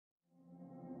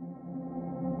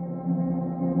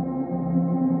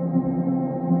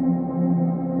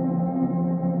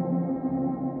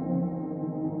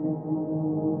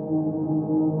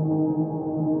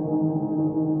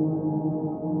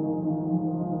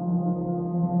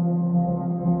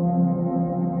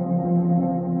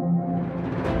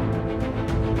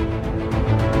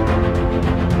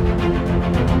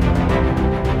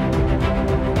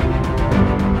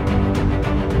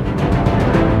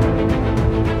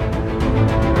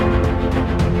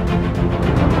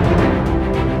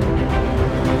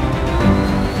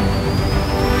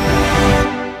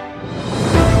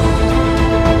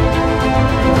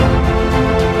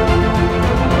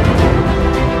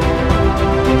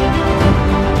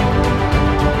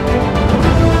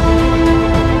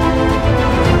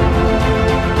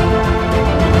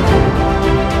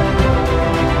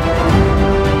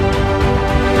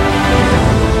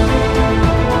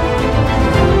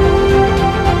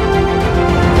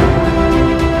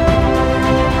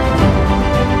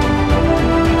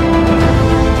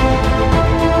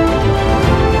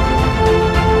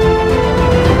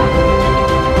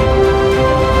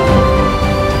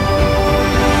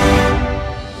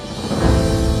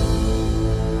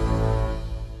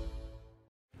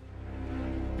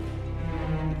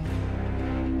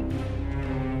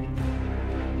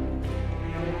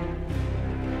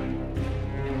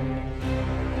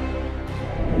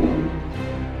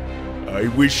I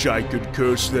wish I could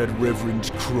curse that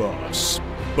Reverend Cross,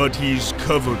 but he's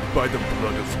covered by the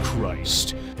blood of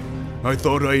Christ. I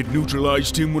thought I had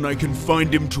neutralized him when I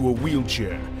confined him to a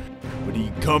wheelchair, but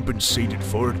he compensated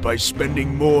for it by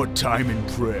spending more time in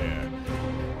prayer.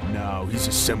 Now he's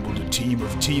assembled a team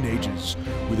of teenagers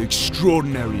with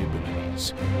extraordinary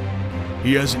abilities.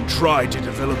 He hasn't tried to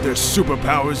develop their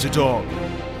superpowers at all.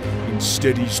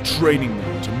 Instead, he's training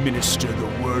them to minister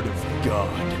the word of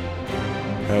God.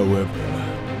 However,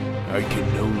 I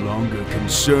can no longer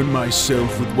concern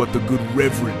myself with what the good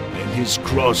Reverend and his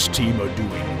Cross team are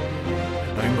doing.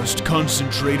 I must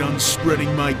concentrate on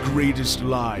spreading my greatest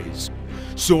lies,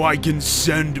 so I can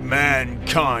send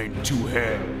mankind to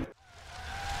hell.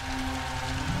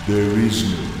 There is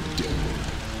no devil.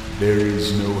 There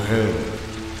is no hell.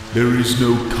 There is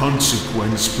no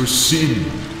consequence for sin.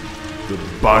 The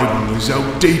Bible is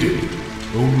outdated.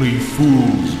 Only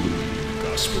fools believe the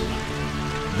gospel.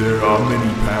 There are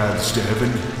many paths to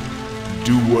heaven.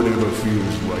 Do whatever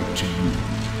feels right to you.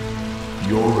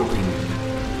 Your opinion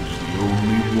is the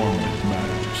only one that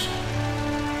matters.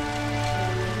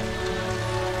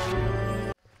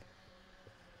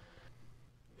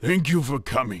 Thank you for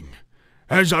coming.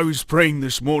 As I was praying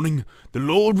this morning, the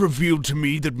Lord revealed to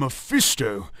me that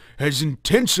Mephisto has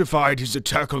intensified his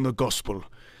attack on the gospel.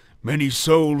 Many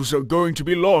souls are going to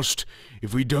be lost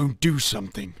if we don't do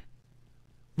something.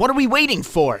 What are we waiting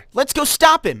for? Let's go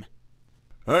stop him!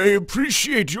 I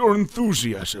appreciate your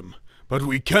enthusiasm, but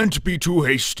we can't be too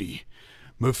hasty.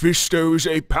 Mephisto is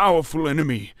a powerful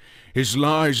enemy. His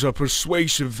lies are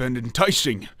persuasive and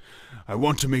enticing. I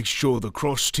want to make sure the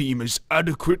Cross team is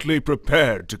adequately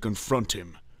prepared to confront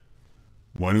him.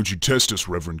 Why don't you test us,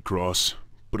 Reverend Cross?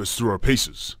 Put us through our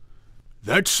paces.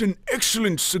 That's an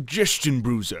excellent suggestion,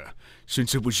 Bruiser.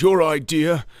 Since it was your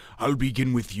idea, I'll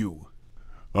begin with you.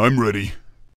 I'm ready.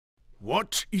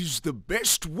 What is the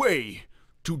best way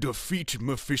to defeat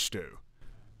Mephisto?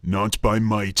 Not by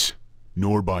might,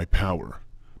 nor by power,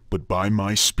 but by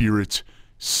my spirit,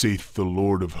 saith the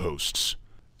Lord of hosts.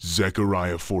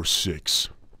 Zechariah 4:6.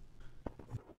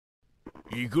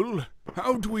 Eagle,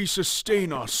 how do we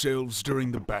sustain ourselves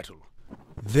during the battle?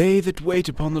 They that wait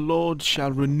upon the Lord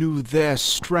shall renew their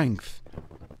strength.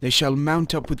 They shall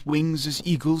mount up with wings as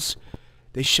eagles.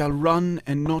 They shall run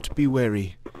and not be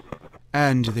weary.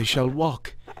 And they shall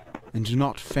walk and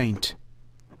not faint.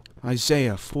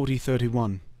 Isaiah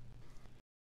 40:31.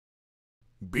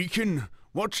 Beacon,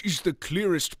 what is the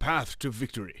clearest path to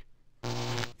victory?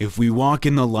 If we walk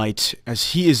in the light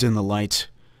as he is in the light,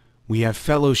 we have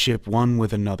fellowship one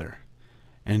with another.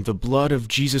 And the blood of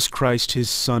Jesus Christ his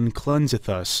Son cleanseth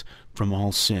us from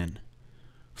all sin.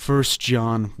 1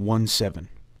 John 1:7.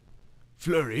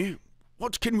 Flurry,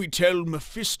 what can we tell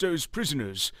Mephisto's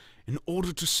prisoners in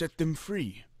order to set them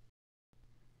free?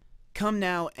 Come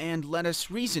now, and let us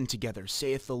reason together,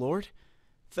 saith the Lord.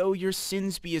 Though your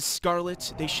sins be as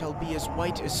scarlet, they shall be as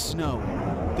white as snow.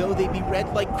 Though they be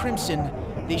red like crimson,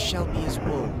 they shall be as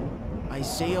wool.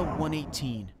 Isaiah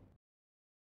 1:18.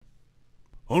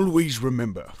 Always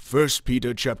remember 1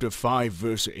 Peter chapter 5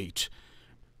 verse 8.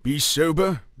 Be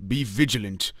sober, be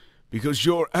vigilant, because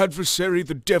your adversary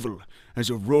the devil, as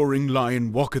a roaring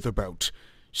lion, walketh about,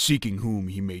 seeking whom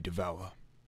he may devour.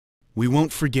 We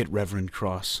won't forget, Reverend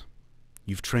Cross.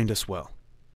 You've trained us well.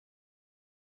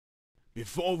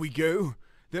 Before we go,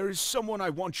 there is someone I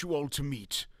want you all to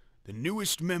meet. The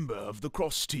newest member of the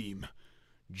Cross team,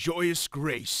 Joyous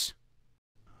Grace.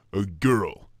 A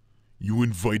girl? You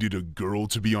invited a girl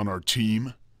to be on our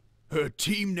team? Her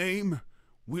team name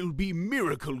will be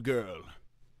Miracle Girl.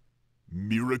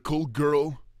 Miracle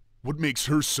Girl? What makes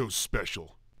her so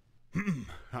special?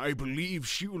 I believe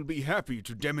she will be happy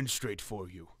to demonstrate for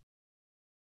you.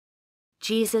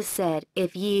 Jesus said,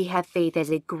 If ye have faith as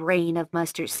a grain of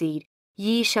mustard seed,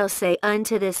 ye shall say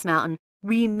unto this mountain,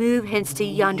 Remove hence to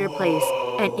yonder place,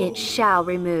 and it shall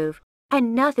remove,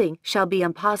 and nothing shall be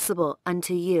impossible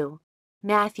unto you.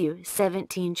 Matthew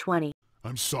 17:20.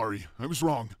 I'm sorry, I was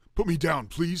wrong. Put me down,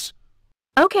 please.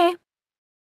 Okay.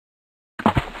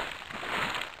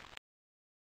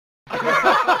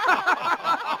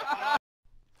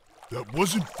 That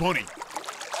wasn't funny.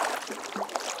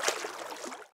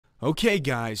 Okay,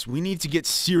 guys, we need to get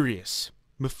serious.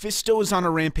 Mephisto is on a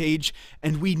rampage,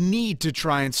 and we need to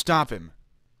try and stop him.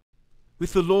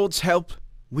 With the Lord's help,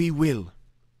 we will.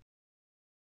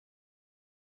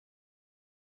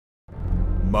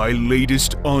 My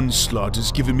latest onslaught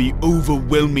has given me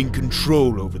overwhelming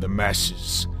control over the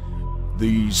masses.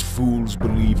 These fools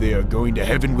believe they are going to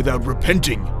heaven without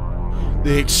repenting.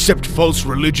 They accept false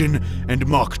religion and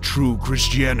mock true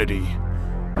Christianity.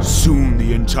 Soon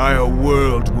the entire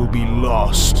world will be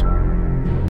lost.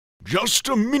 Just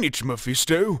a minute,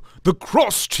 Mephisto. The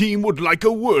Cross team would like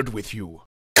a word with you.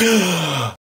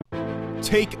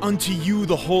 Take unto you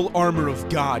the whole armor of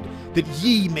God, that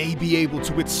ye may be able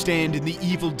to withstand in the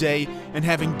evil day, and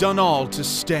having done all, to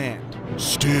stand.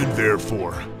 Stand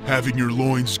therefore, having your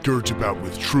loins girt about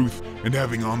with truth, and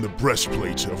having on the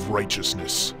breastplate of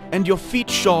righteousness. And your feet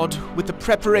shod with the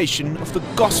preparation of the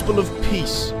gospel of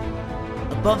peace.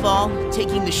 Above all,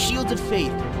 taking the shield of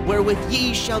faith, wherewith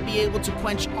ye shall be able to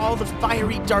quench all the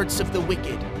fiery darts of the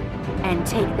wicked. And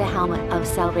take the helmet of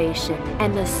salvation,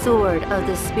 and the sword of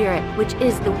the Spirit, which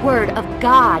is the word of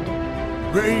God.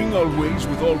 Praying always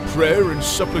with all prayer and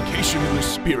supplication in the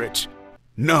Spirit.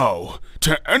 Now,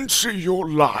 to answer your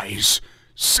lies,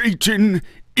 Satan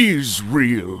is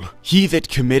real. He that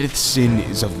committeth sin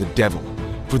is of the devil,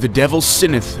 for the devil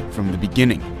sinneth from the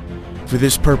beginning. For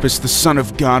this purpose the Son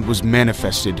of God was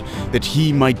manifested, that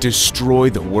he might destroy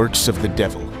the works of the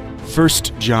devil.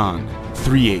 1 John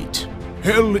 3:8.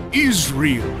 Hell is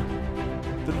real.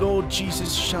 The Lord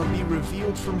Jesus shall be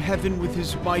revealed from heaven with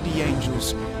his mighty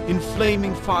angels, in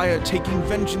flaming fire, taking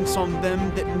vengeance on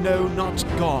them that know not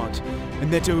God,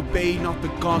 and that obey not the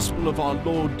gospel of our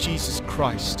Lord Jesus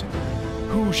Christ,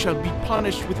 who shall be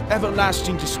punished with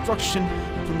everlasting destruction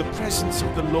from the presence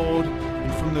of the Lord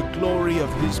and from the glory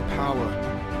of his power.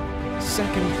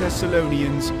 2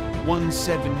 Thessalonians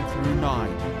 1:7-9.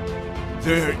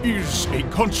 There is a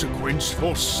consequence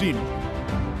for sin.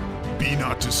 Be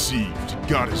not deceived,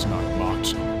 God is not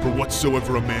mocked. For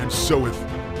whatsoever a man soweth,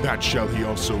 that shall he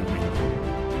also reap.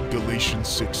 Galatians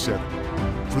 6:7.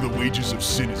 For the wages of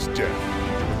sin is death,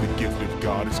 but the gift of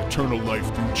God is eternal life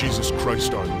through Jesus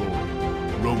Christ our Lord.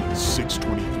 Romans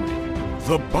 6:23.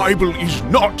 The Bible is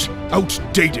not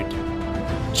outdated.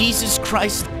 Jesus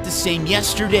Christ the same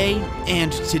yesterday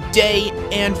and today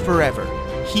and forever.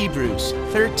 Hebrews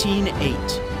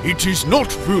 13:8. It is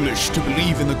not foolish to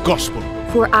believe in the gospel.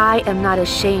 For I am not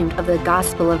ashamed of the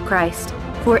gospel of Christ,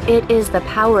 for it is the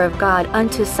power of God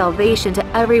unto salvation to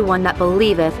everyone that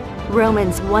believeth.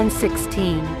 Romans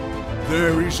 1:16.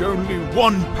 There is only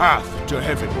one path to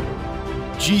heaven.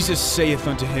 Jesus saith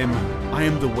unto him, I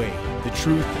am the way, the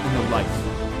truth, and the life.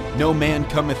 No man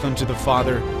cometh unto the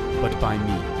Father but by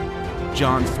me.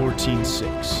 John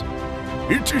 14:6.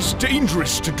 It is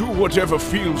dangerous to do whatever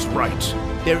feels right.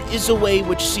 There is a way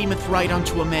which seemeth right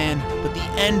unto a man, but the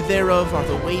end thereof are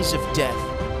the ways of death.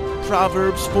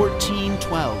 Proverbs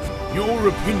 14:12. Your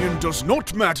opinion does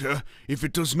not matter if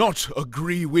it does not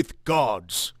agree with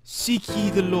God's. Seek ye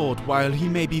the Lord while he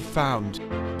may be found.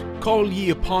 Call ye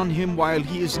upon him while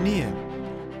he is near.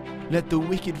 Let the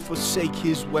wicked forsake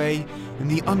his way,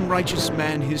 and the unrighteous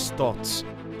man his thoughts.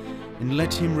 And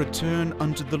let him return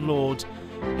unto the Lord,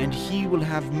 and he will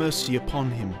have mercy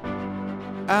upon him.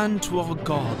 And to our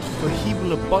God, for he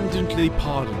will abundantly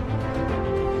pardon.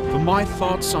 For my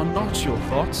thoughts are not your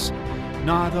thoughts,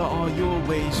 neither are your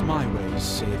ways my ways,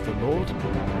 saith the Lord.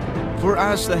 For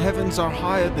as the heavens are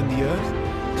higher than the earth,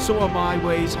 so are my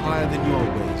ways higher than your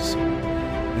ways,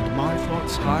 and my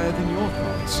thoughts higher than your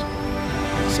thoughts.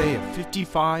 Isaiah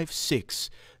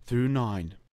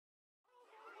 55:6-9.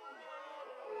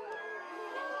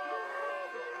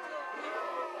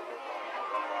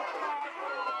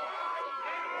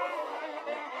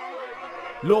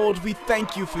 Lord, we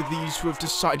thank you for these who have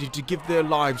decided to give their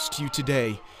lives to you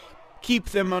today. Keep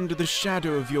them under the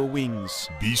shadow of your wings.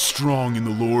 Be strong in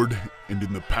the Lord and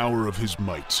in the power of his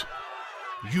might.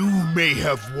 You may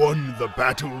have won the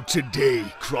battle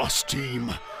today, Cross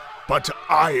Team, but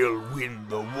I'll win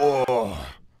the war.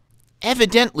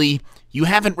 Evidently, you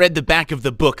haven't read the back of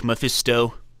the book,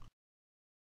 Mephisto.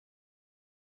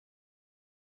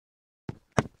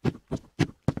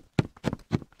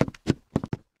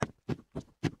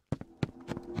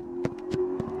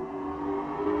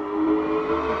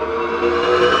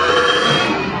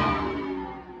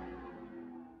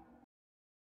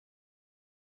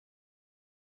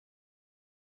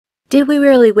 Did we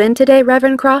really win today,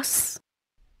 Reverend Cross?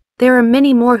 There are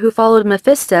many more who followed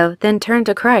Mephisto than turned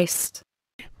to Christ.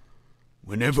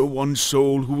 Whenever one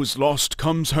soul who was lost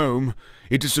comes home,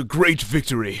 it is a great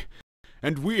victory,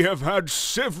 and we have had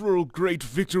several great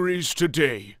victories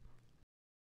today.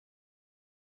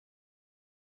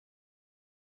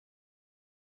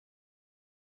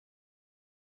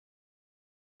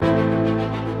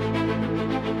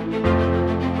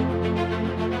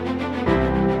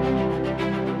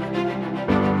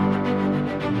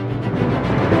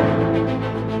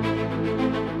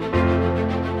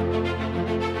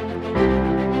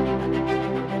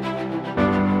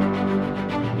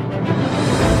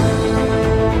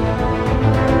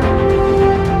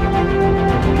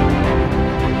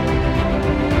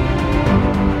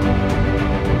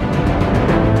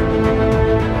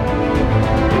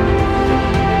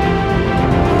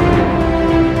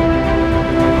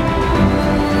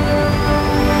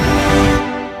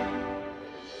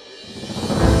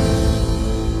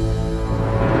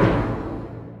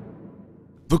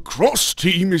 The Cross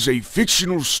Team is a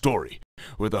fictional story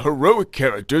where the heroic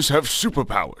characters have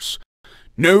superpowers.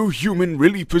 No human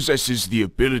really possesses the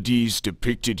abilities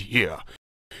depicted here.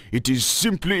 It is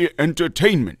simply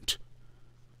entertainment.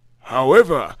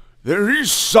 However, there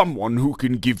is someone who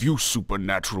can give you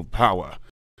supernatural power.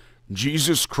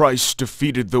 Jesus Christ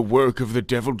defeated the work of the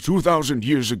devil 2,000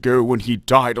 years ago when he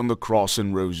died on the cross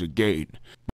and rose again.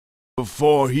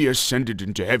 Before he ascended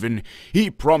into heaven,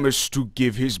 he promised to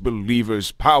give his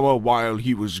believers power while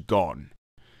he was gone.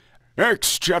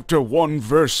 Acts chapter 1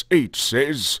 verse 8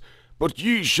 says, "But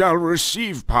ye shall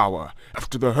receive power,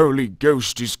 after the Holy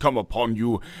Ghost is come upon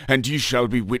you, and ye shall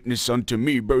be witness unto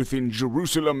me both in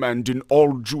Jerusalem and in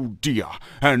all Judea,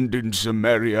 and in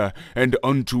Samaria, and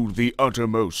unto the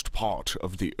uttermost part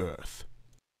of the earth."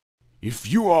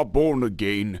 If you are born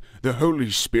again, the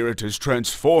Holy Spirit has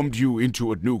transformed you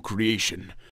into a new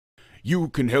creation. You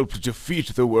can help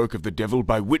defeat the work of the devil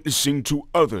by witnessing to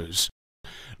others.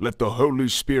 Let the Holy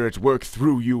Spirit work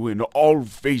through you in all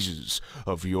phases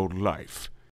of your life.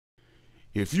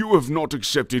 If you have not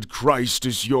accepted Christ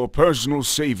as your personal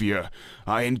Savior,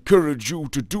 I encourage you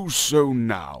to do so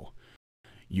now.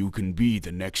 You can be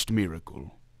the next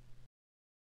miracle.